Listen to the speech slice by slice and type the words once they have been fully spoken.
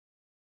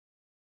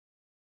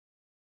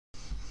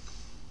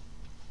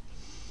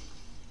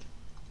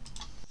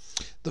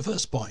The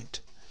first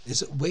point is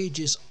that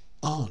wages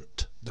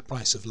aren't the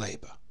price of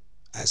labour,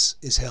 as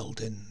is held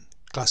in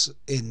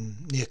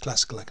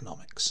neoclassical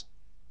economics.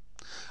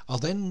 I'll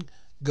then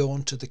go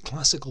on to the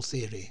classical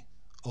theory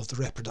of the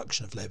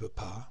reproduction of labour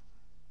power,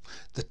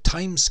 the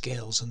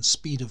timescales and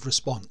speed of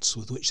response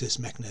with which this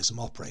mechanism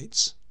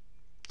operates.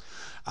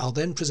 I'll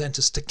then present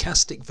a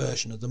stochastic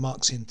version of the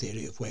Marxian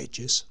theory of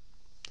wages,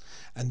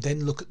 and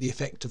then look at the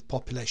effect of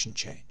population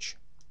change.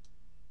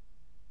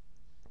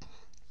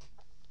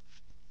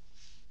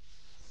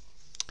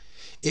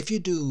 If you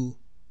do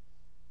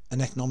an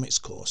economics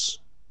course,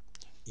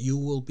 you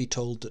will be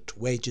told that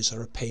wages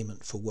are a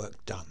payment for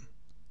work done.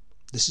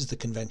 This is the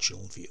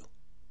conventional view.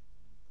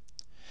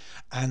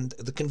 And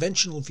the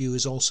conventional view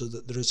is also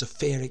that there is a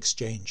fair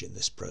exchange in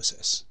this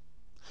process,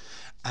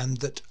 and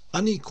that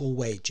unequal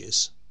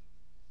wages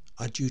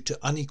are due to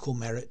unequal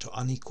merit or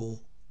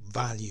unequal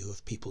value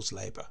of people's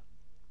labour.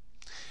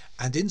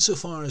 And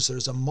insofar as there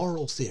is a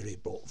moral theory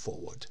brought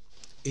forward,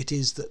 it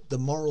is that the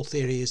moral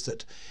theory is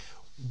that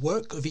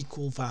work of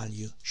equal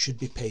value should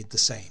be paid the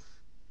same.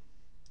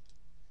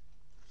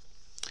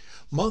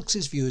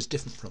 Marx's view is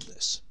different from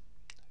this.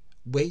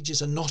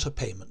 Wages are not a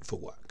payment for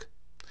work.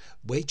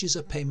 Wages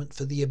are payment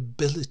for the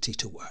ability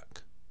to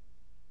work.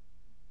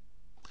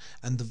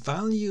 And the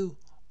value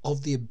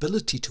of the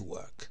ability to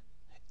work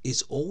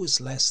is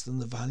always less than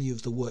the value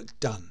of the work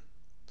done.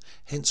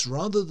 Hence,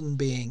 rather than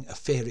being a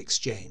fair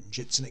exchange,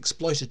 it's an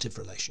exploitative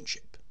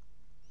relationship.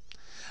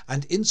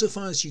 And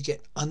insofar as you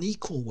get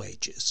unequal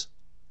wages,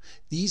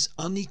 these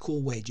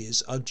unequal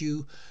wages are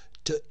due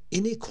to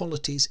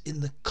inequalities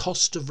in the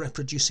cost of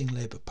reproducing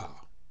labour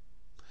power.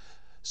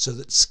 So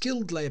that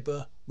skilled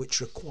labour, which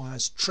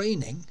requires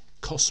training,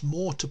 costs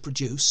more to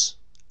produce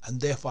and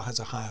therefore has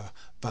a higher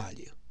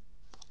value.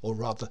 Or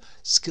rather,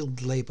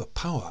 skilled labour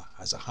power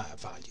has a higher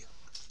value.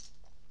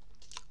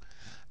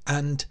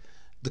 And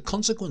the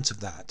consequence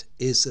of that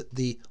is that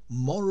the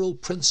moral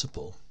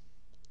principle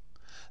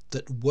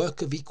that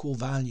work of equal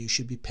value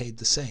should be paid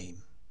the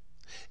same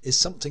is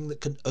something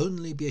that can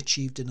only be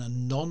achieved in a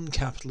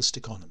non-capitalist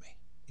economy.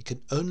 It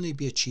can only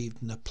be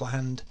achieved in a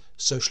planned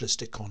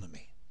socialist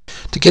economy.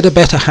 To get a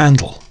better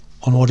handle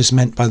on what is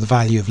meant by the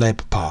value of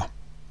labour power,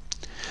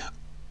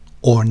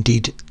 or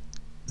indeed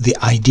the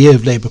idea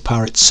of labour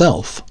power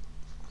itself,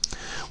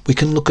 we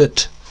can look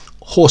at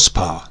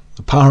horsepower,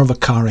 the power of a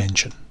car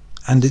engine.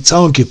 And it's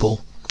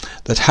arguable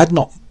that had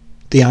not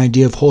the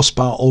idea of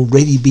horsepower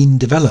already been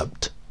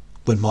developed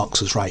when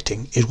Marx was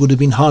writing, it would have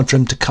been hard for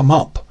him to come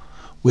up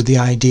with the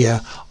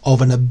idea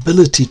of an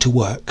ability to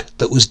work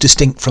that was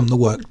distinct from the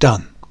work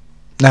done.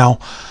 Now,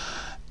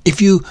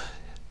 if you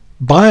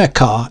buy a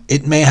car,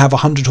 it may have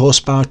 100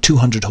 horsepower,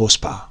 200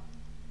 horsepower.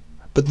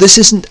 But this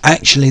isn't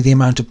actually the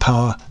amount of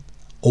power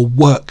or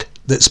work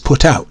that's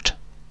put out.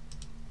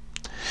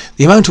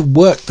 The amount of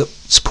work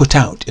that's put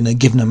out in a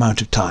given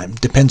amount of time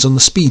depends on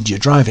the speed you're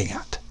driving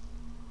at.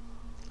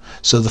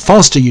 So the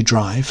faster you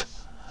drive,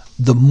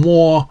 the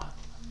more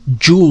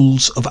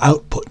joules of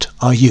output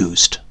are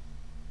used.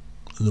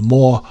 The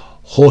more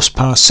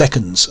horsepower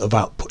seconds of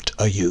output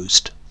are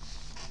used.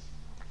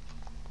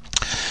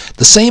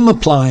 The same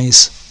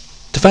applies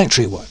to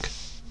factory work.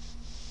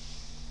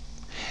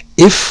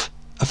 If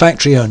a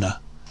factory owner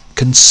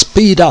can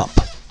speed up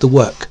the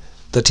work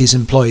that his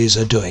employees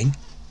are doing,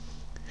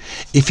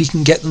 if he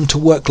can get them to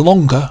work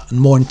longer and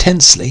more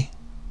intensely,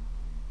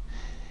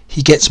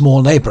 he gets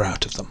more labour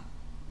out of them.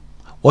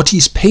 What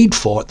he's paid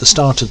for at the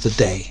start of the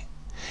day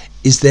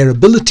is their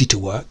ability to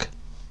work.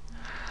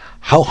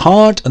 How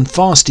hard and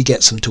fast he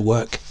gets them to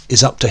work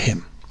is up to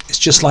him. It's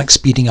just like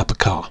speeding up a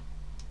car.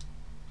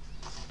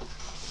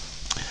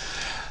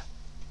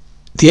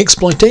 The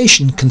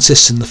exploitation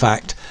consists in the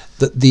fact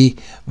that the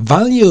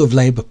value of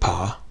labour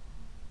power,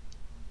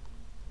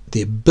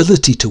 the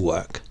ability to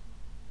work,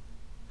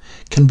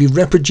 can be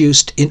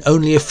reproduced in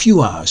only a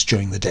few hours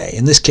during the day.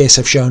 In this case,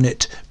 I've shown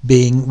it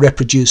being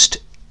reproduced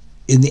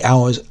in the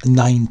hours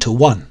 9 to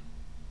 1.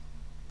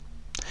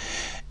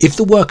 If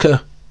the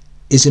worker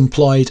is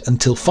employed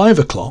until 5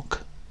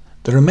 o'clock,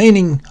 the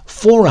remaining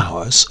 4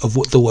 hours of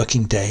the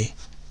working day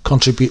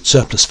contribute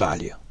surplus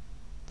value.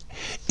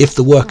 If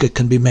the worker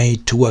can be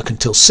made to work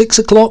until 6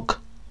 o'clock,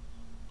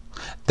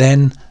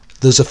 then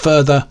there's a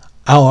further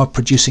hour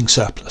producing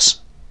surplus.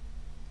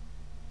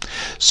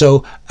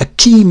 So a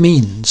key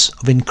means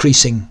of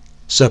increasing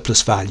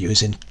surplus value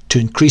is to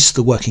increase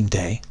the working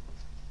day.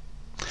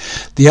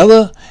 The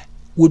other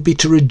would be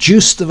to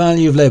reduce the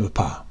value of labour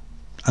power,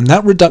 and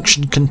that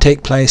reduction can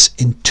take place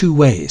in two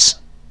ways.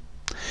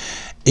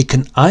 It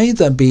can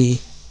either be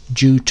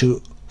due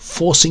to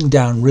forcing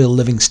down real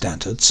living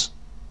standards,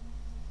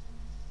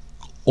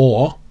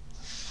 or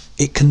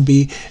it can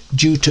be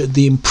due to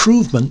the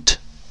improvement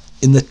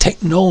in the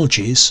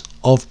technologies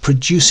of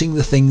producing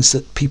the things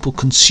that people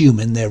consume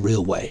in their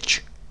real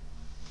wage,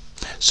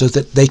 so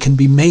that they can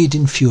be made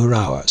in fewer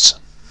hours.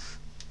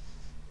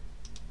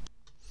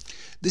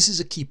 This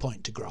is a key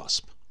point to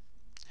grasp.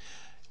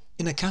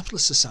 In a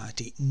capitalist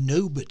society,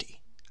 nobody,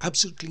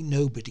 absolutely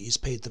nobody, is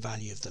paid the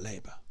value of the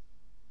labour.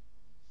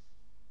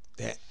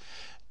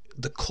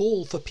 the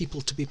call for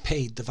people to be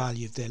paid the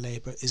value of their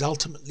labour is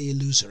ultimately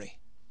illusory.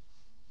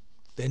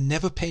 They're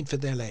never paid for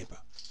their labour.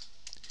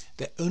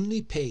 They're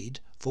only paid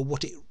for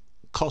what it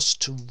costs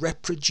to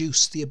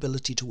reproduce the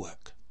ability to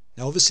work.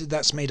 Now obviously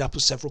that's made up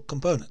of several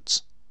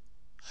components.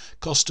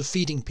 Cost of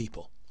feeding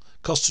people,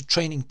 cost of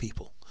training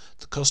people,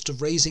 the cost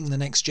of raising the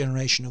next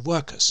generation of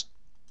workers.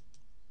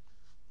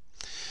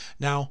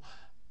 Now,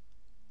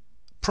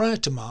 prior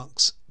to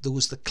Marx, there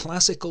was the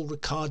classical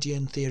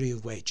Ricardian theory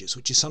of wages,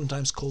 which is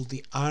sometimes called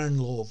the iron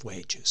law of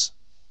wages,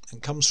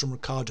 and comes from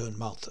Ricardo and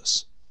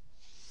Malthus.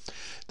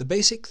 The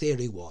basic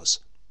theory was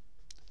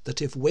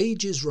that if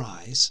wages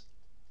rise,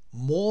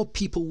 more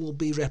people will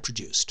be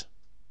reproduced,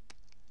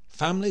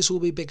 families will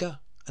be bigger,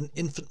 and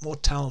infant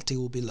mortality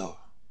will be lower.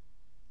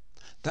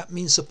 That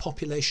means the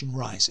population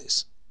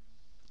rises.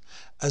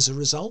 As a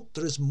result,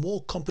 there is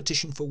more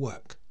competition for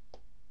work.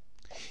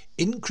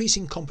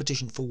 Increasing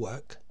competition for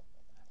work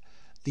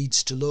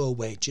leads to lower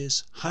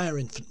wages, higher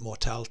infant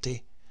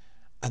mortality,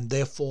 and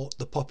therefore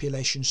the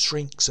population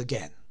shrinks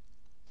again.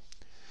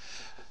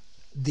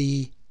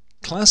 The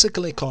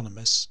classical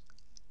economists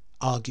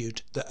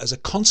argued that as a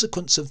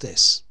consequence of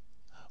this,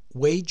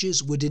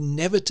 wages would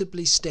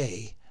inevitably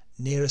stay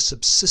near a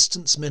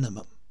subsistence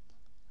minimum.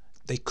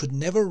 They could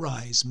never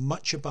rise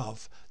much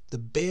above the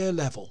bare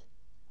level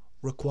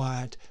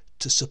required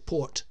to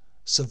support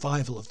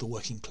survival of the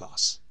working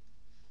class.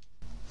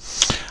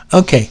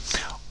 Okay,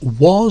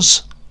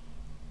 was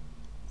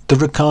the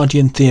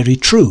Ricardian theory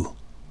true?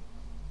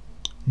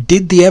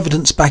 Did the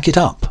evidence back it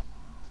up?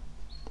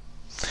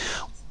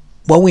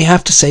 Well, we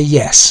have to say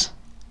yes.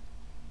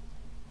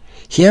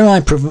 Here I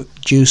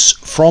produce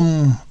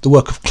from the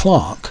work of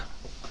Clarke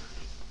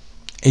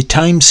a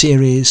time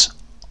series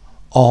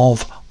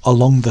of,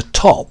 along the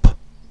top,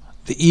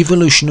 the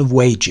evolution of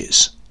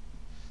wages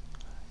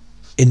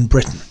in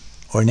Britain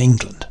or in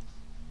England.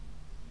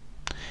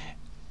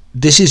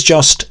 This is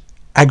just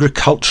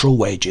agricultural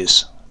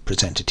wages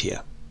presented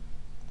here,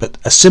 but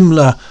a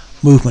similar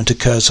movement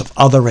occurs of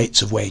other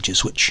rates of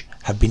wages which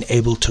have been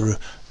able to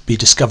be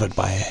discovered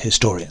by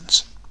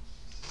historians.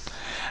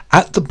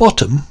 At the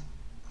bottom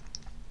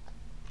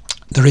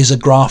there is a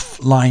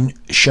graph line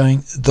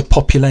showing the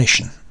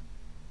population,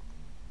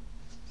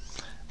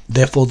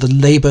 therefore the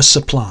labour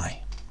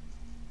supply.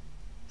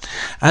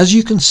 As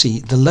you can see,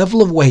 the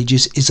level of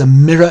wages is a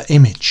mirror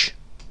image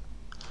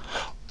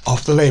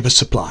of the labour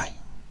supply.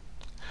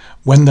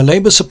 When the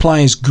labour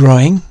supply is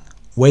growing,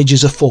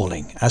 wages are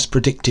falling, as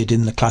predicted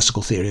in the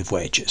classical theory of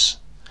wages.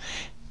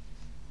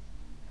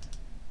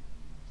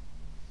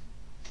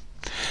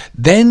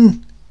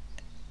 Then,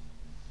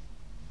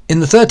 in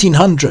the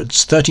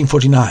 1300s,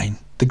 1349,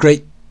 the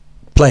Great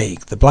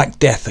Plague, the Black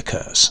Death,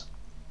 occurs.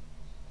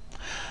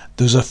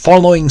 There's a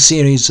following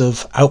series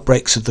of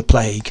outbreaks of the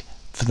plague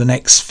for the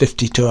next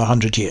 50 to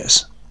 100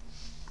 years.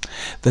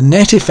 The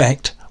net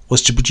effect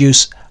was to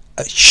produce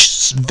a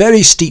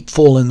very steep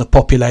fall in the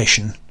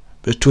population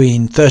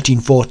between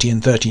 1340 and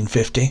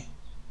 1350,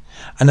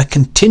 and a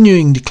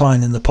continuing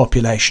decline in the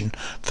population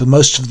for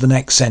most of the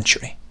next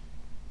century.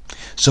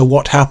 So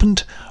what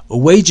happened?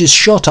 Wages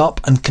shot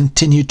up and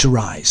continued to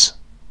rise,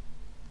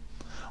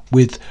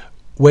 with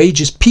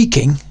wages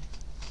peaking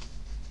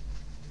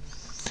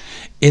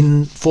in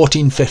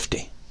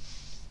 1450.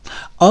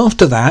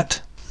 After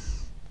that,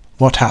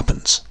 what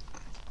happens?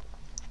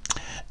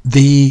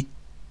 The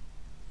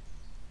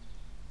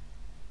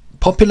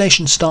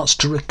population starts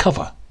to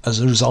recover as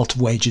a result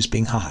of wages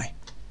being high,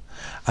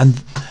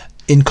 and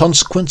in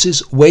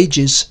consequences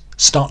wages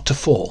start to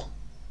fall.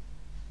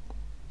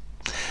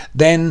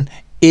 Then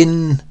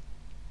in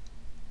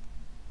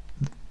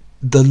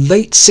the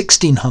late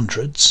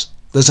 1600s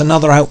there's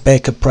another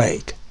outbreak of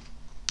plague.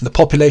 The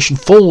population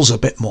falls a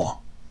bit more.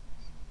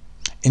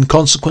 In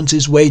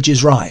consequences,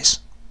 wages rise.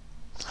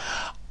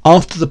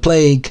 After the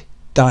plague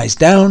dies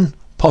down,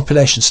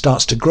 population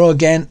starts to grow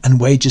again and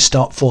wages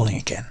start falling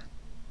again.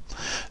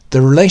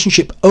 The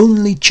relationship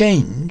only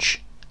changes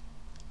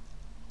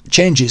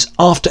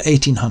after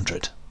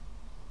 1800,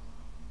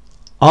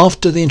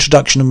 after the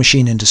introduction of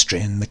machine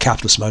industry and the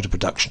capitalist mode of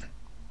production.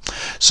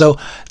 So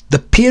the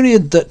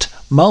period that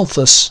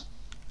Malthus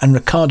and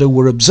Ricardo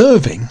were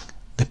observing,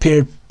 the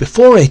period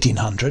before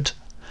 1800,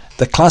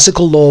 the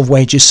classical law of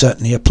wages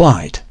certainly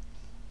applied.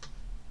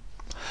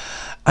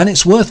 And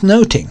it's worth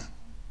noting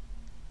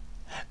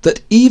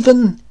that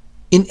even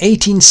in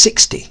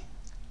 1860,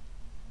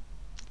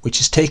 which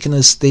is taken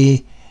as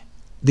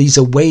these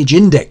are wage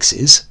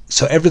indexes,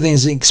 so everything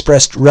is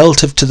expressed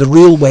relative to the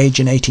real wage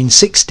in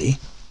 1860.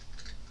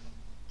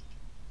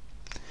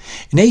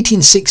 In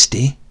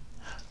 1860,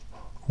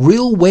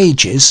 real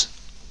wages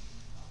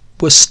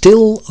were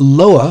still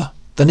lower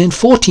than in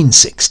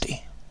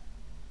 1460.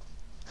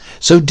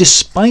 So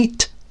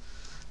despite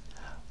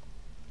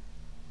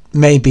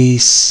maybe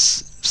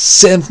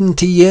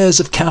 70 years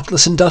of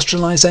capitalist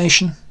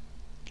industrialization,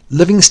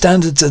 living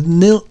standards are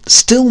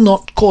still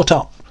not caught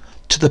up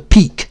to the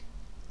peak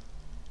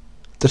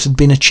that had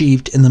been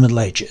achieved in the Middle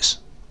Ages.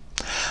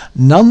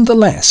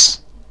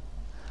 Nonetheless,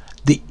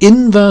 the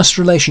inverse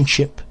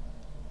relationship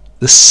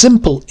the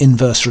simple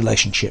inverse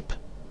relationship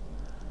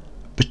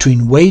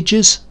between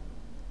wages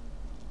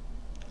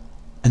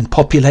and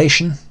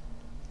population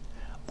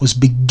was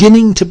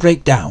beginning to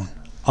break down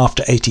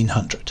after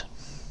 1800.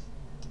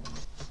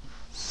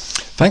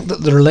 The fact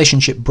that the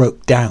relationship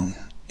broke down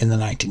in the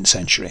 19th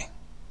century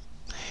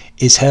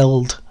is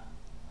held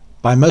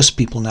by most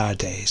people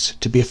nowadays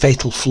to be a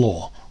fatal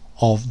flaw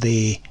of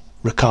the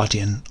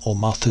Ricardian or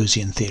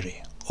Malthusian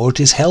theory, or it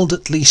is held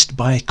at least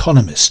by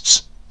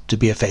economists to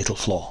be a fatal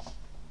flaw.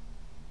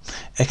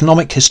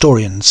 Economic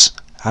historians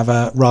have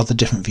a rather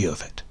different view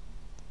of it.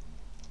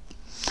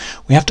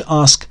 We have to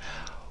ask,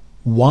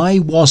 why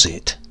was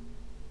it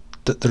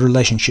that the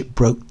relationship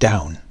broke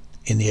down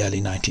in the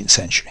early 19th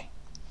century?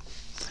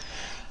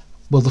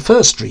 Well, the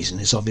first reason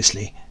is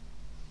obviously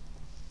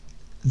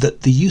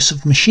that the use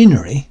of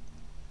machinery,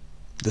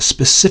 the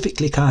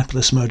specifically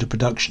capitalist mode of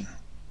production,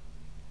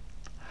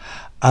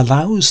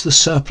 allows the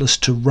surplus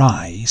to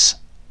rise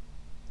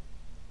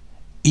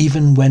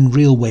even when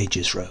real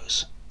wages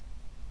rose,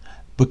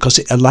 because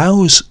it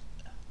allows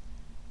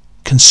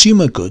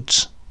consumer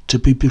goods to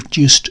be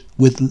produced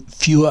with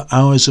fewer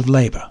hours of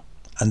labour,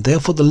 and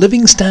therefore the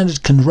living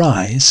standard can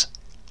rise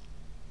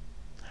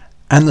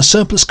and the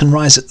surplus can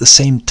rise at the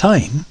same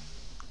time,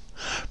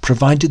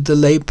 provided the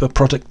labour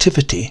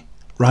productivity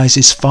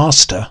rises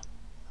faster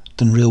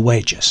than real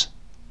wages.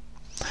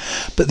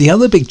 But the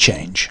other big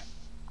change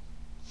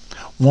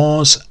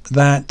was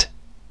that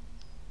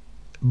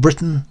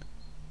Britain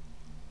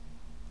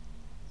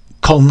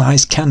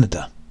colonised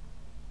Canada,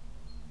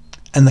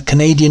 and the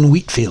Canadian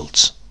wheat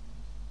fields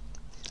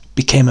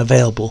became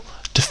available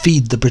to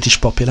feed the British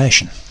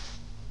population.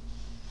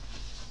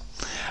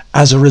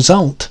 As a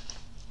result,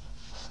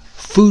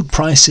 food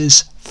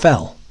prices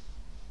fell,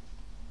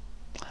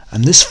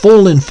 and this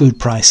fall in food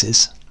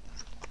prices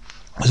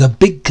was a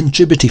big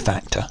contributing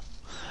factor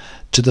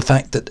to the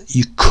fact that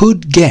you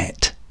could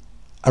get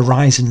a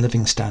rise in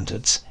living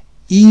standards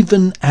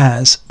even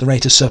as the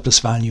rate of surplus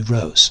value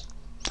rose.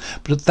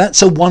 But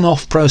that's a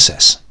one-off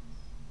process.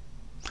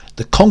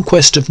 The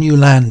conquest of new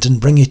land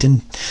and bring it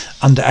in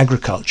under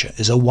agriculture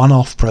is a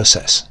one-off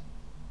process.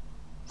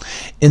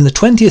 In the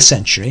 20th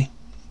century,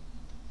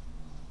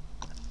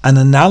 an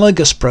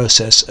analogous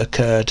process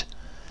occurred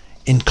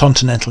in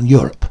continental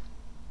Europe.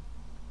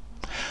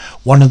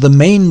 One of the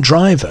main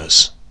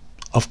drivers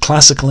of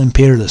classical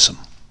imperialism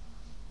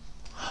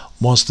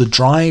was the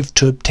drive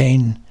to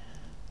obtain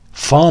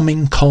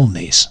farming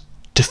colonies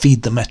to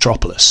feed the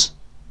metropolis.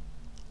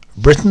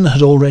 Britain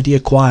had already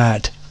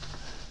acquired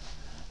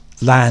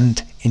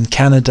land in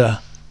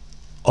Canada,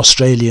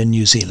 Australia and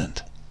New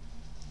Zealand.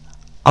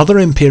 Other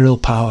imperial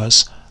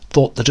powers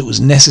thought that it was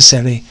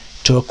necessary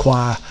to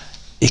acquire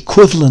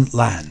equivalent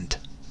land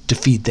to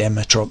feed their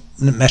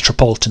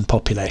metropolitan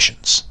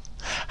populations.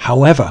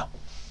 However,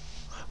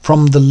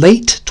 from the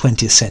late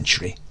 20th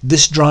century,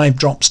 this drive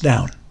drops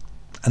down,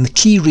 and the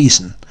key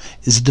reason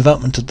is the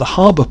development of the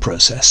harbour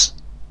process,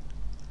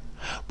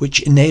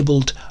 which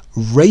enabled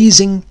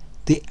raising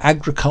the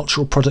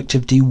agricultural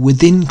productivity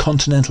within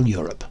continental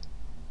Europe.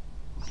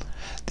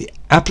 The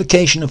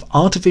application of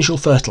artificial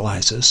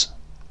fertilizers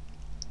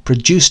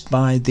produced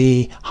by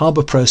the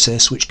harbour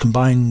process, which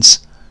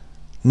combines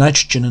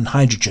nitrogen and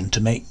hydrogen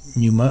to make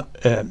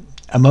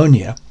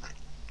ammonia,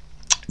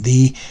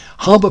 the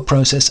harbour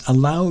process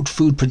allowed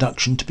food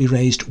production to be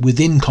raised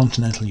within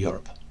continental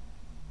Europe,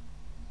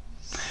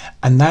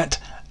 and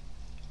that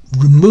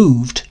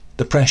removed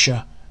the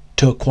pressure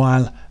to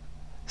acquire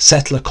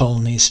settler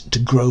colonies to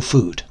grow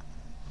food.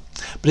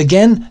 But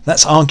again,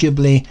 that's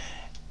arguably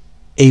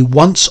a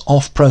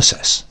once-off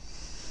process.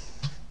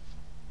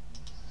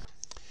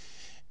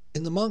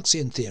 In the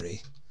Marxian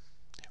theory,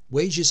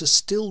 wages are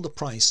still the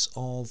price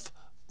of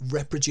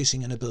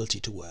reproducing an ability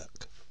to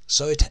work,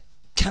 so it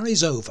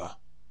carries over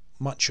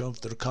much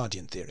of the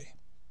Ricardian theory.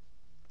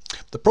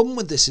 The problem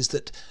with this is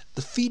that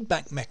the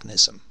feedback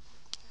mechanism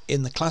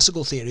in the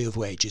classical theory of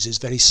wages is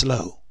very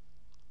slow.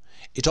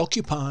 It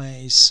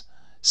occupies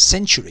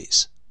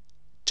centuries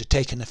to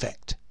take an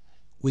effect.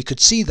 We could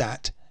see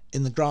that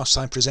in the graphs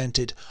I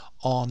presented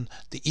on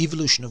the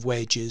evolution of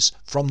wages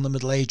from the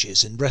Middle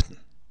Ages in Britain.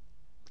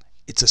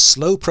 It's a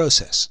slow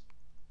process.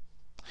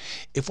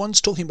 If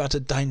one's talking about a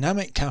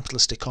dynamic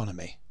capitalist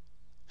economy,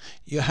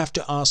 you have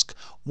to ask,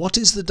 what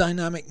is the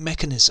dynamic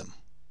mechanism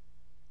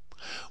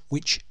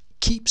which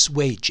keeps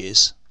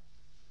wages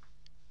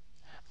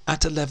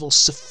at a level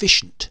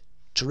sufficient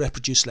to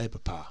reproduce labour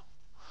power?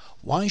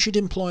 Why should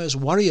employers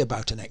worry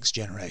about the next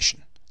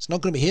generation? It's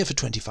not going to be here for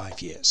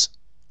 25 years.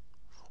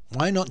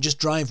 Why not just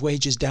drive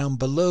wages down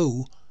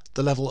below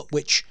the level at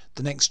which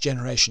the next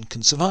generation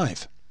can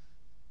survive?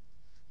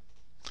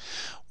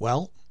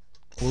 Well,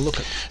 we'll look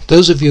at...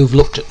 Those of you who've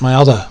looked at my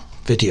other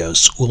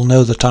videos will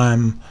know that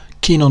I'm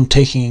keen on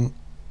taking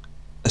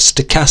a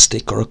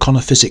stochastic or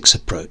econophysics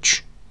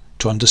approach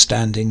to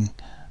understanding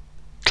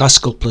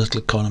classical political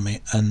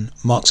economy and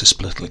Marxist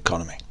political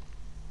economy.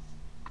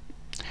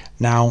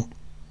 Now,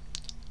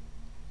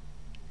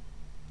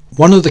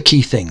 one of the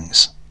key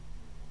things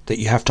that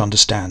you have to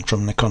understand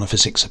from an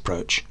econophysics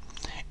approach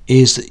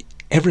is that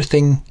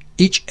everything,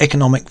 each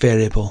economic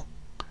variable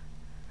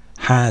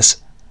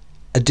has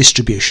a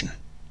distribution.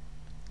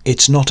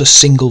 It's not a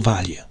single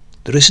value.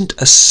 There isn't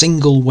a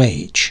single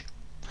wage.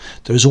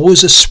 There is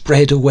always a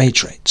spread of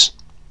wage rates.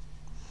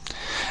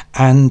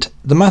 And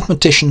the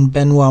mathematician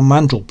Benoit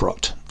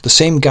Mandelbrot, the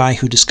same guy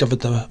who discovered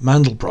the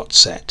Mandelbrot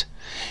set,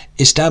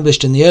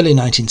 established in the early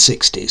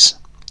 1960s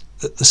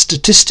that the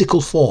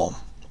statistical form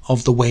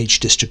of the wage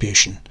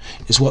distribution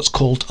is what's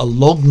called a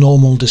log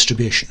normal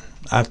distribution.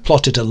 I've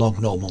plotted a log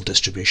normal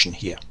distribution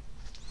here.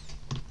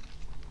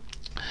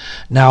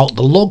 Now,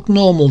 the log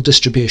normal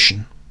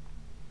distribution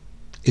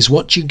is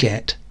what you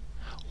get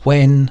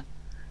when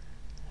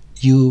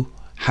you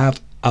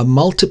have a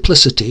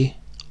multiplicity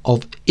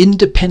of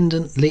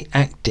independently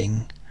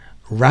acting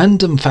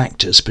random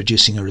factors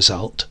producing a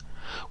result,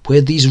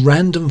 where these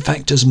random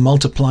factors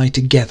multiply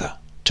together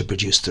to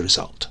produce the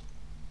result.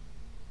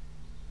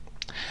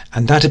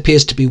 And that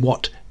appears to be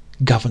what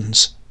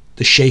governs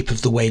the shape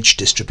of the wage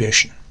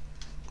distribution.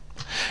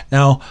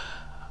 Now,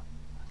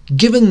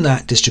 given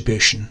that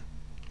distribution,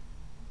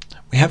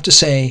 we have to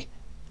say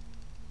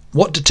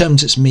what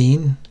determines its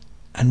mean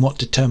and what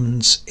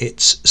determines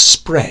its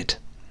spread.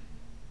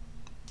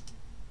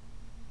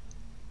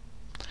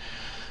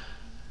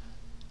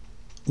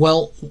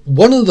 Well,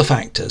 one of the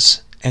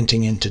factors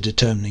entering into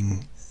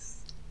determining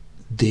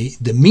the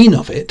mean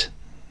of it,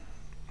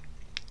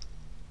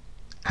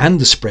 and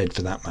the spread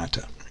for that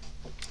matter,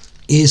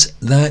 is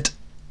that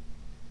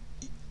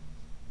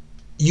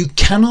you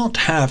cannot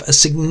have a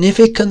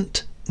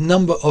significant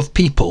number of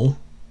people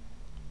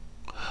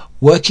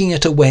working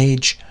at a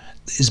wage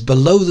that is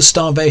below the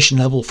starvation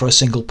level for a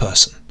single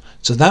person.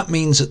 So that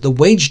means that the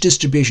wage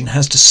distribution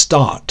has to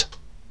start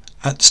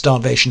at the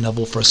starvation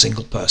level for a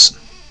single person.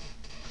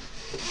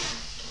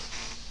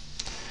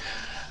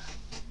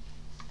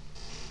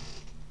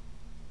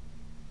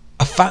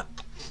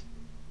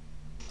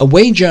 A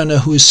wage earner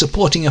who is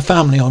supporting a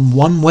family on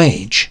one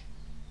wage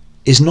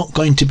is not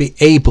going to be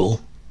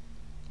able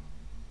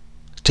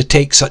to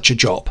take such a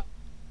job.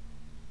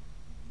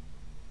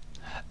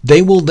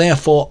 They will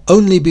therefore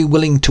only be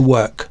willing to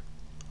work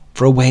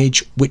for a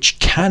wage which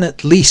can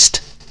at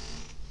least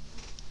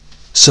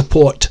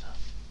support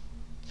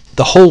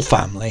the whole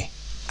family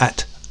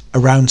at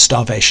around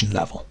starvation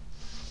level.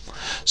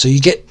 So you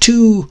get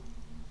two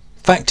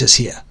factors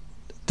here: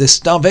 the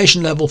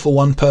starvation level for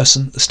one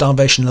person, the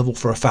starvation level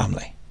for a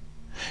family.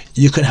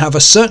 You can have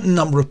a certain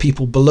number of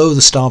people below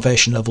the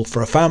starvation level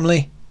for a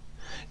family,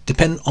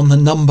 dependent on the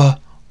number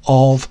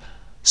of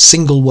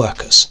single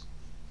workers.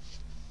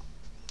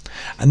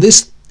 And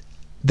this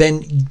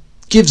then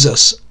gives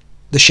us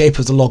the shape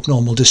of the log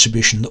normal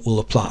distribution that will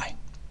apply.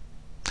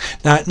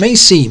 Now, it may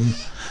seem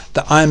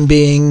that I'm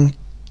being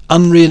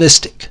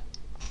unrealistic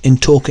in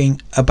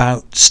talking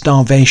about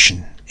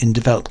starvation in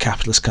developed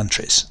capitalist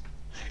countries.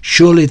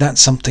 Surely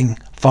that's something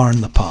far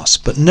in the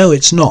past, but no,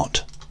 it's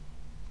not.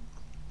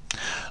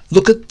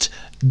 Look at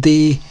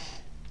the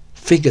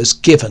figures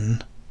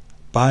given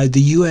by the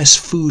US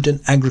food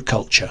and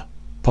agriculture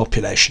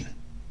population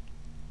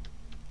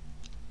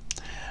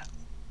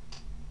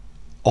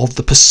of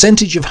the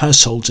percentage of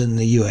households in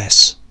the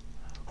US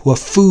who are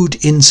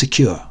food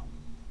insecure.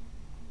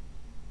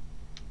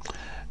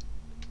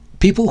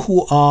 People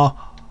who are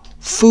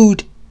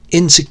food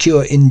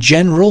insecure in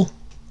general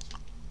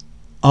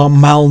are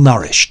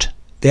malnourished.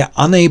 They are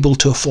unable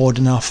to afford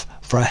enough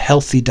for a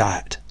healthy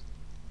diet.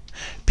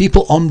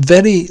 People on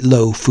very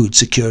low food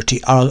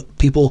security are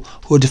people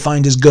who are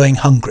defined as going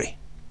hungry.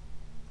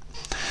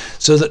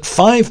 So that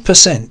 5%,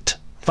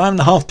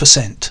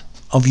 5.5%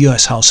 of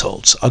US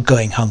households are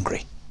going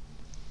hungry.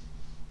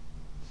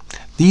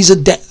 These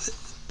are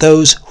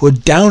those who are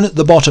down at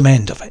the bottom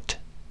end of it.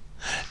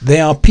 They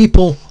are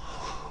people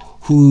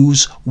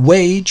whose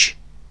wage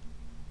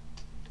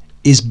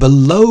is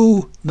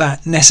below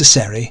that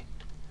necessary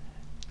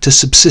to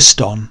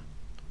subsist on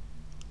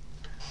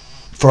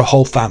for a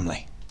whole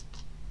family.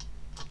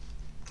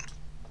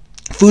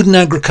 Food and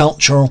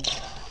Agricultural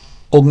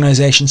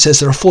Organization says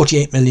there are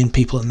 48 million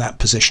people in that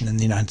position in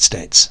the United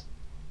States.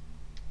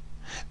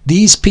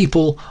 These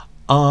people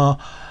are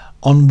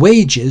on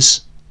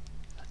wages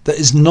that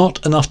is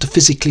not enough to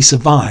physically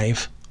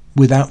survive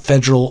without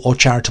federal or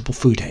charitable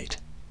food aid.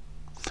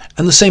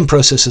 And the same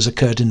process has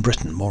occurred in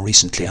Britain more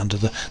recently under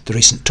the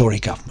recent Tory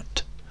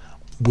government,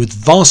 with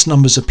vast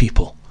numbers of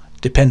people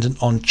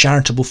dependent on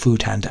charitable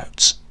food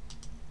handouts.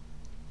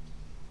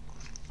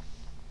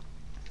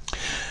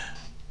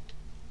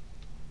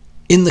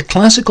 In the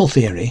classical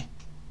theory,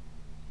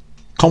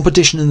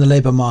 competition in the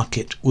labour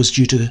market was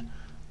due to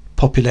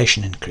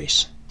population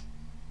increase.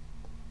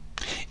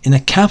 In a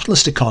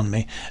capitalist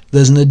economy,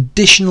 there's an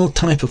additional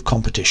type of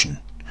competition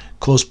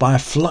caused by a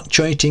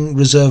fluctuating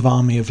reserve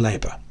army of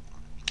labour.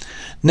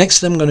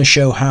 Next, I'm going to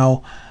show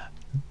how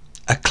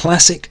a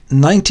classic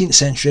 19th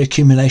century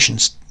accumulation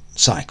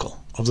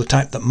cycle of the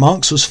type that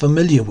Marx was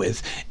familiar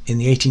with in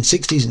the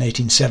 1860s and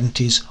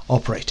 1870s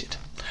operated.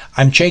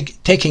 I'm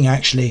taking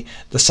actually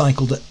the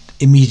cycle that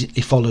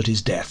immediately followed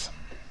his death.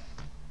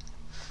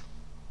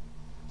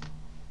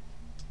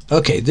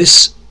 Okay,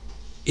 this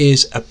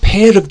is a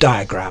pair of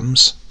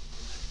diagrams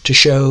to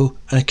show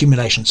an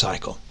accumulation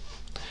cycle.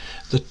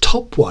 The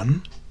top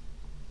one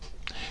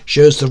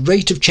shows the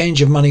rate of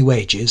change of money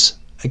wages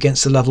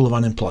against the level of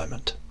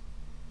unemployment.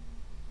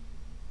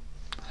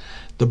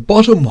 The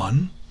bottom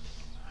one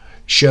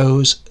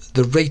shows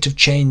the rate of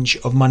change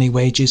of money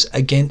wages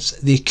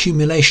against the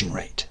accumulation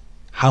rate,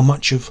 how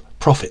much of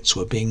profits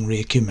were being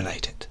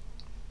reaccumulated.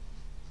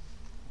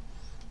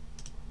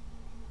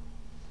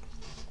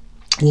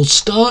 We'll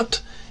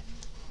start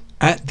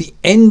at the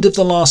end of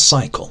the last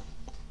cycle,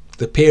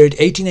 the period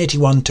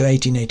 1881 to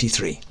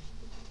 1883.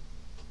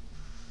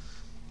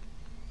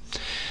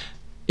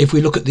 If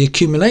we look at the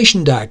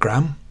accumulation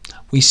diagram,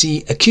 we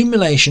see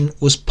accumulation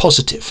was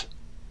positive.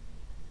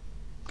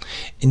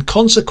 In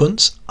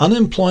consequence,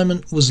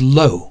 unemployment was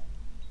low.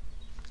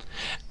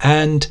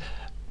 And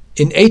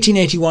in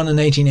 1881 and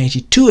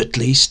 1882 at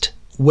least,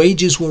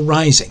 wages were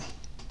rising.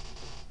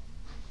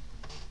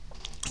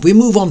 We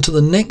move on to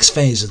the next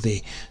phase of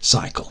the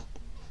cycle.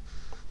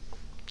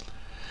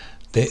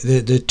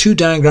 The two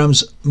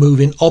diagrams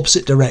move in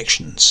opposite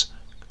directions.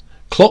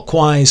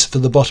 Clockwise for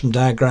the bottom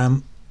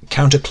diagram,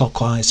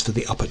 counterclockwise for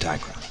the upper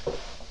diagram.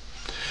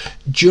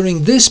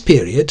 During this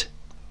period,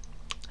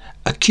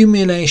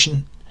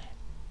 accumulation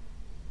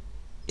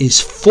is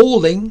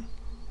falling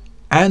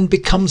and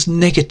becomes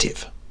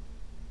negative.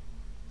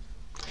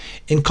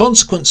 In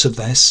consequence of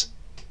this,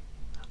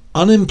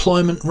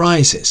 unemployment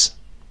rises.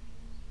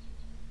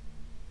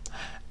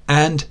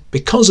 And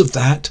because of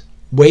that,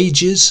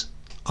 wages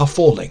are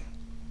falling.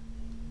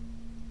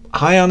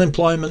 High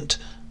unemployment,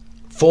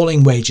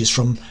 falling wages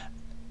from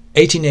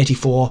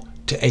 1884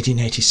 to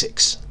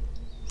 1886.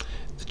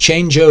 The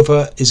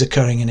changeover is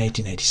occurring in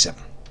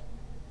 1887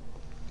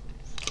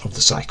 of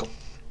the cycle.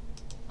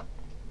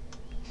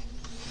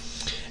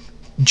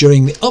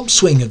 During the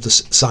upswing of the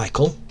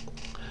cycle,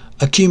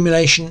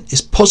 accumulation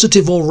is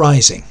positive or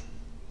rising.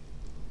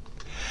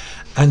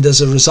 And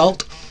as a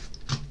result,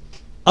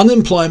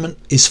 unemployment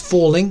is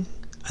falling,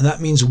 and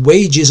that means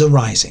wages are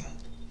rising.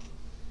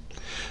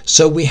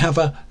 So we have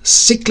a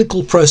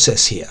cyclical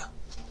process here,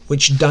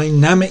 which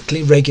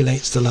dynamically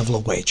regulates the level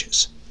of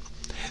wages.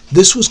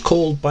 This was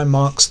called by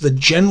Marx the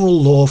general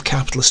law of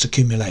capitalist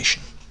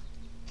accumulation.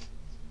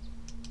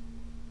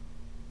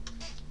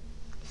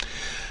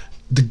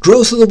 The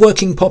growth of the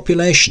working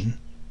population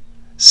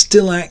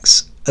still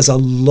acts as a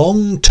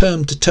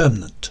long-term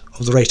determinant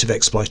of the rate of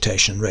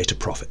exploitation and rate of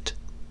profit.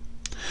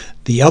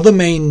 The other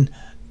main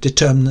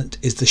determinant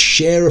is the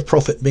share of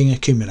profit being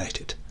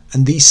accumulated,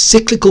 and these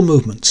cyclical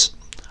movements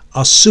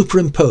are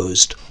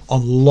superimposed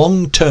on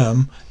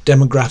long-term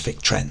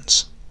demographic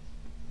trends.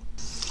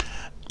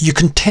 You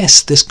can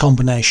test this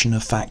combination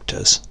of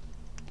factors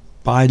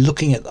by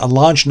looking at a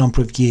large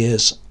number of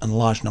years and a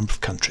large number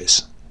of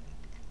countries.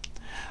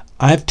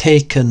 I've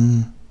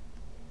taken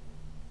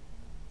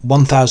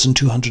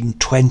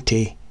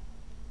 1,220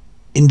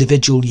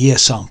 individual year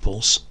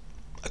samples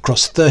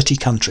across 30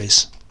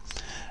 countries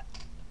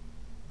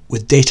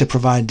with data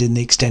provided in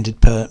the extended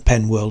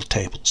Penn World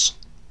Tables.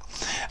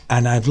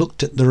 And I've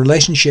looked at the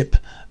relationship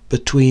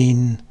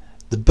between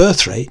the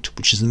birth rate,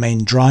 which is the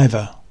main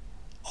driver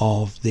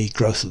of the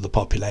growth of the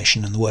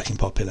population and the working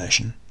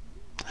population,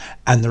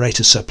 and the rate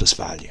of surplus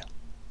value.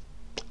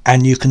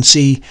 And you can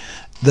see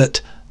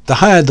that the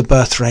higher the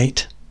birth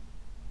rate,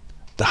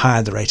 the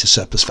higher the rate of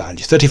surplus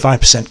value.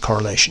 35%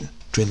 correlation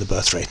between the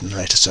birth rate and the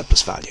rate of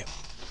surplus value.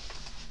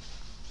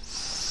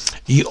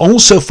 You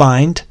also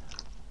find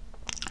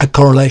a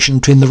correlation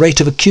between the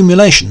rate of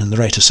accumulation and the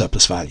rate of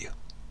surplus value.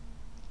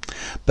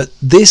 But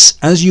this,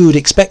 as you would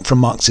expect from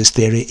Marxist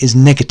theory, is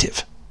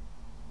negative.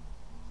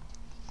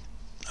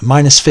 A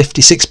minus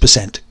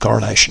 56%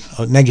 correlation,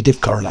 or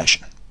negative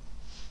correlation.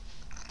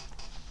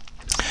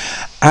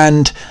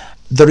 And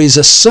there is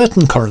a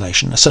certain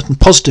correlation, a certain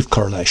positive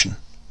correlation,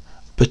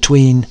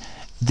 between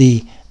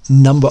the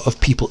number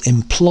of people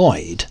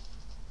employed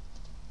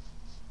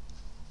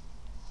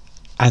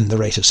and the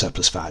rate of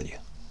surplus value,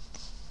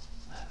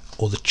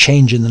 or the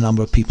change in the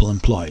number of people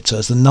employed. So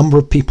as the number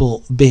of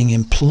people being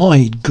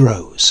employed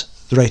grows,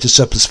 the rate of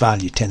surplus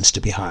value tends to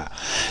be higher.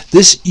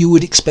 This you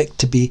would expect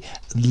to be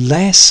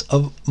less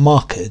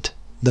marked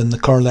than the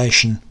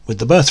correlation with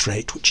the birth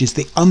rate, which is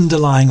the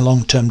underlying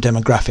long-term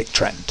demographic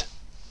trend.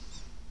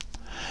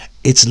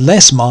 It's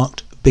less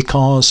marked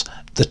because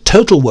the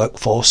total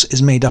workforce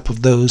is made up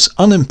of those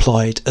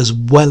unemployed as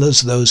well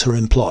as those who are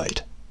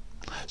employed.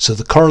 So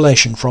the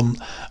correlation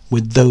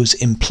with those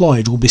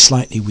employed will be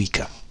slightly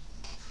weaker.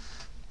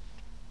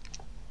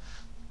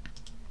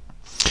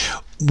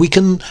 We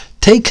can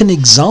take an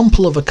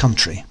example of a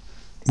country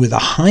with a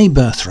high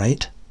birth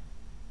rate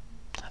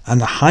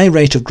and a high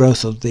rate of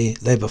growth of the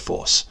labour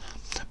force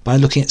by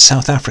looking at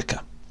South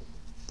Africa.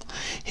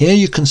 Here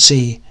you can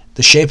see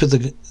the shape of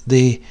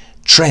the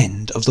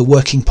trend of the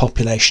working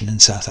population in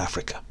South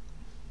Africa.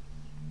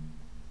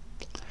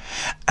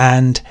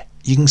 And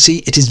you can see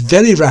it is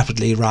very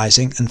rapidly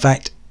rising, in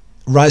fact,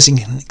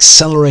 rising at an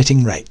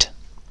accelerating rate.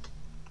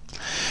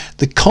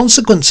 The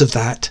consequence of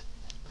that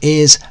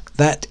is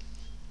that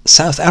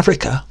South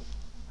Africa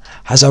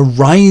has a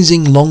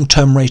rising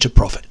long-term rate of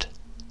profit.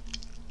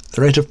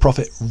 The rate of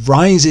profit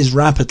rises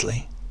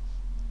rapidly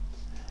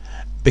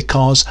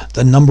because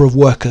the number of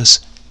workers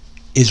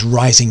is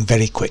rising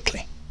very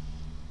quickly.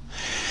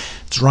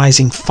 It's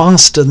rising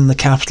faster than the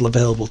capital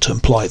available to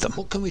employ them.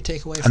 What can we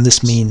take away from and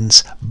this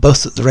means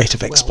both that the rate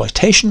of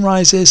exploitation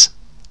rises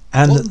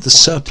and that the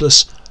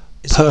surplus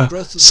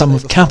per sum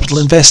of capital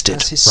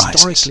invested has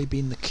rises. historically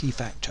been the key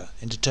factor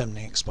in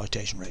determining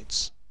exploitation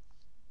rates.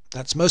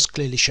 That's most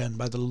clearly shown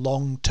by the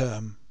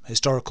long-term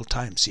historical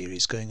time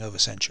series going over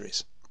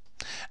centuries.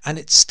 And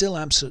it's still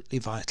absolutely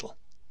vital.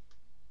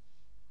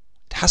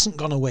 It hasn't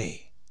gone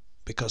away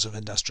because of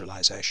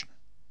industrialization.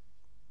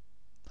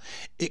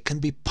 It can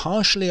be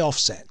partially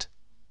offset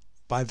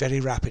by very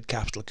rapid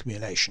capital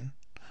accumulation,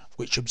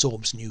 which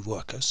absorbs new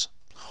workers,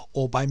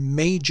 or by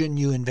major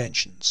new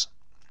inventions.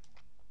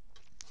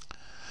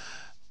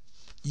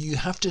 You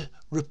have to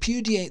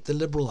repudiate the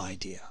liberal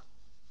idea,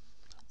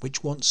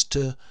 which wants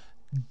to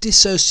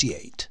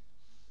dissociate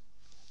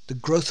the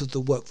growth of the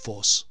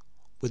workforce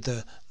with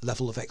the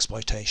level of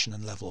exploitation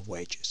and level of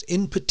wages.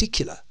 In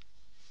particular,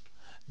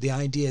 the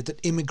idea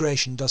that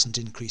immigration doesn't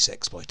increase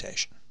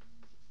exploitation.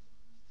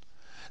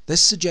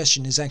 This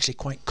suggestion is actually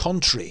quite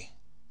contrary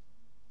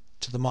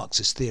to the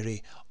Marxist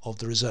theory of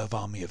the reserve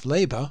army of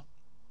labour,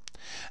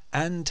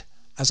 and,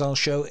 as I'll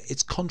show,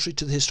 it's contrary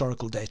to the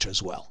historical data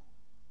as well.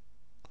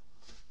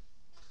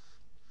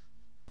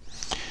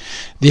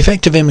 The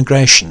effect of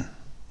immigration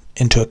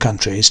into a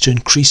country is to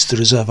increase the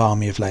reserve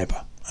army of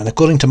labour, and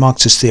according to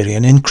Marxist theory,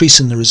 an increase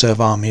in the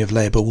reserve army of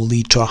labour will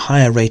lead to a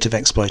higher rate of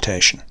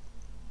exploitation.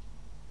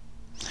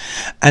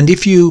 And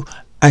if you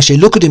actually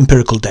look at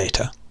empirical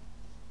data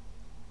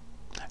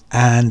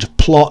and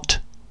plot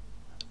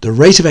the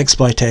rate of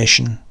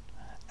exploitation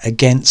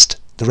against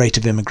the rate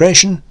of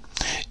immigration,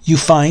 you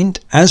find,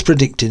 as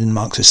predicted in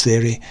Marxist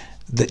theory,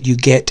 that you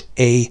get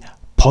a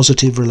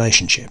positive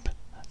relationship.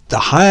 The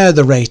higher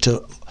the rate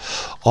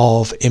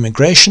of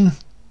immigration,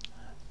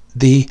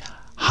 the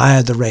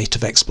higher the rate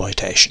of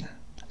exploitation.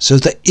 So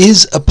there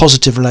is a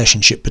positive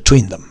relationship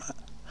between them,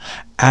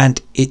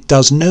 and it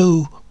does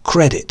no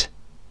credit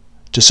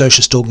to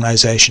socialist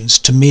organisations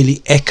to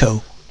merely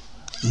echo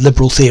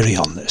liberal theory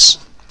on this.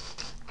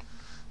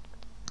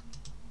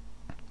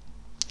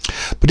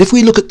 But if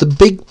we look at the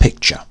big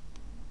picture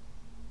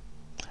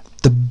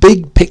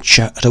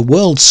at a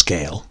world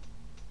scale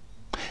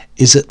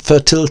is that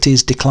fertility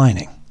is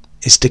declining.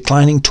 It's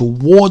declining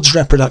towards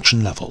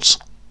reproduction levels.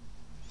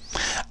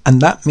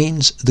 And that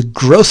means the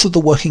growth of the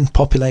working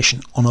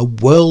population on a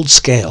world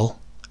scale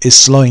is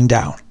slowing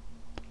down.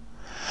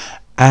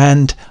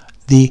 And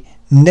the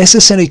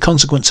necessary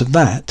consequence of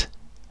that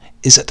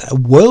is at a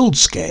world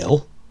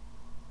scale,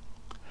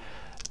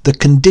 the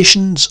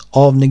conditions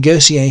of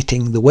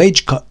negotiating the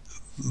wage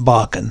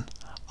bargain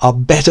are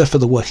better for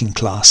the working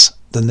class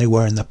than they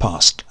were in the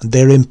past.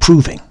 They're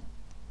improving.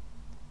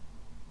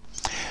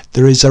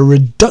 There is a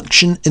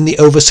reduction in the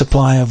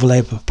oversupply of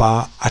labour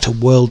power at a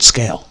world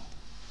scale.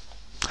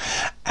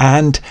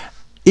 And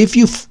if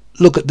you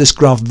look at this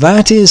graph,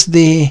 that is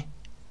the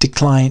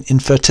decline in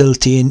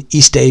fertility in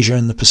East Asia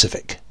and the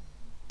Pacific,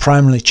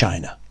 primarily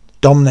China,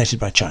 dominated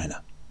by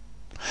China.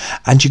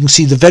 And you can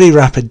see the very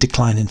rapid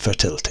decline in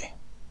fertility.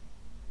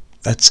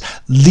 That's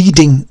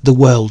leading the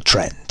world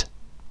trend.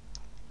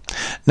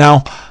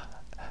 Now,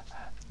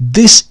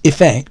 this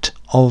effect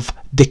of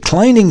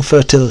declining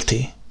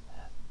fertility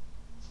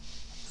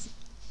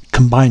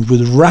combined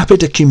with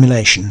rapid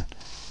accumulation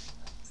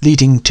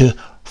leading to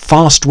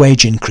fast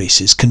wage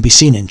increases can be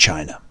seen in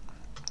China.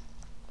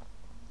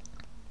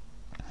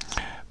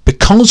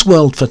 Because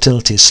world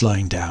fertility is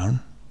slowing down,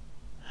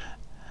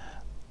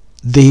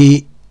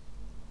 the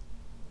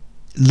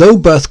low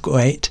birth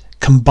rate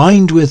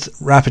combined with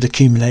rapid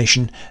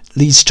accumulation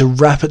leads to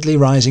rapidly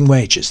rising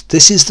wages.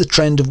 This is the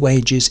trend of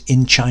wages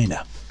in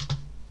China.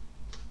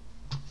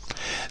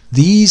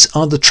 These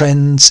are the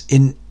trends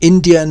in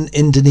India and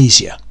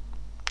Indonesia.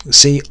 You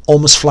see,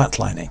 almost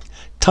flatlining.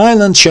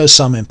 Thailand shows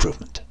some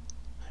improvement.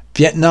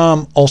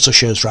 Vietnam also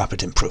shows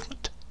rapid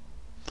improvement.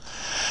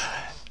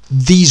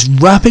 These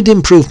rapid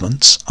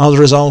improvements are the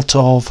result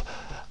of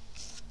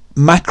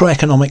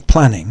macroeconomic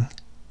planning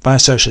by a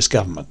socialist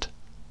government,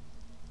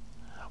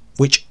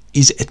 which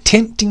is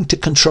attempting to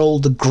control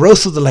the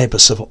growth of the labour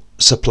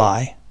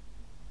supply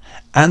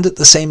and at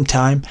the same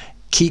time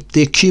keep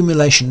the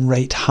accumulation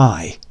rate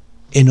high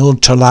in order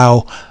to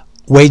allow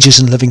wages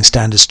and living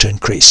standards to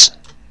increase.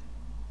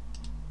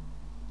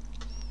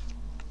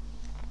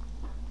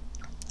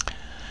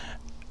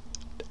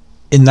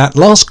 In that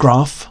last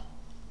graph,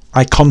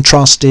 I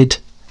contrasted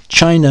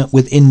China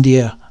with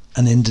India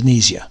and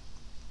Indonesia.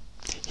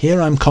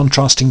 Here I'm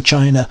contrasting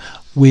China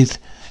with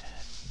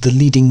the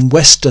leading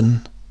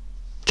Western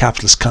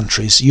capitalist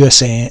countries,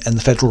 USA and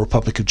the Federal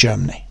Republic of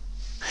Germany.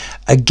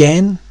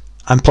 Again,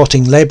 I'm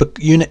plotting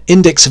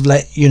index of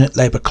unit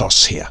labour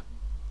costs here.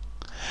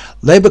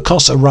 Labour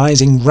costs are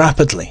rising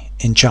rapidly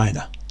in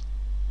China.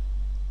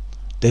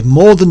 They've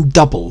more than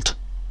doubled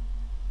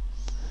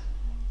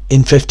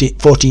in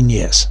 14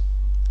 years.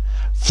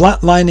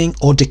 flatlining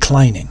or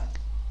declining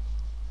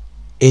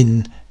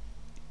in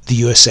the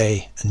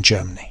USA and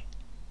Germany.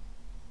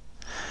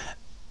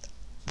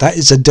 That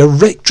is a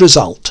direct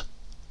result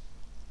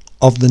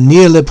of the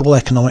neoliberal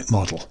economic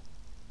model,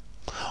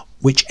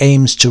 which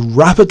aims to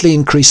rapidly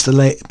increase the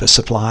labour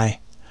supply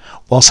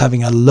whilst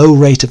having a low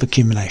rate of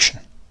accumulation.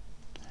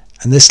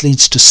 And this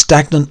leads to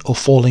stagnant or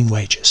falling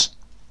wages.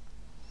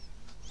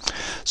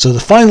 So the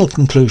final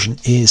conclusion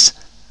is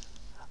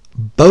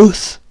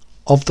both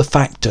of the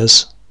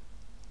factors,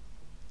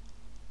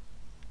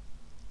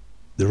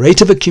 the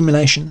rate of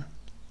accumulation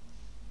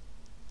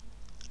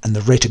and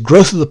the rate of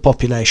growth of the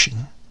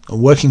population, or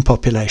working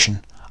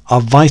population,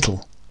 are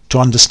vital to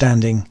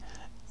understanding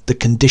the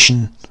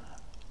condition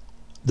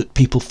that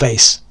people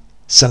face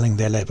selling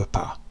their labour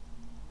power.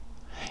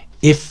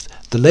 If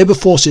the labour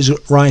force is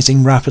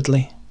rising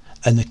rapidly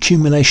and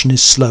accumulation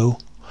is slow,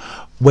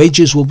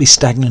 wages will be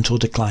stagnant or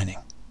declining.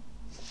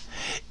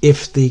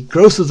 If the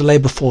growth of the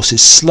labour force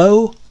is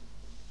slow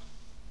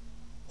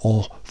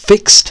or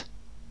fixed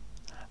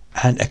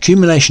and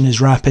accumulation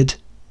is rapid,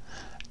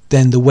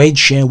 then the wage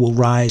share will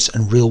rise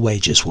and real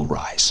wages will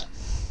rise.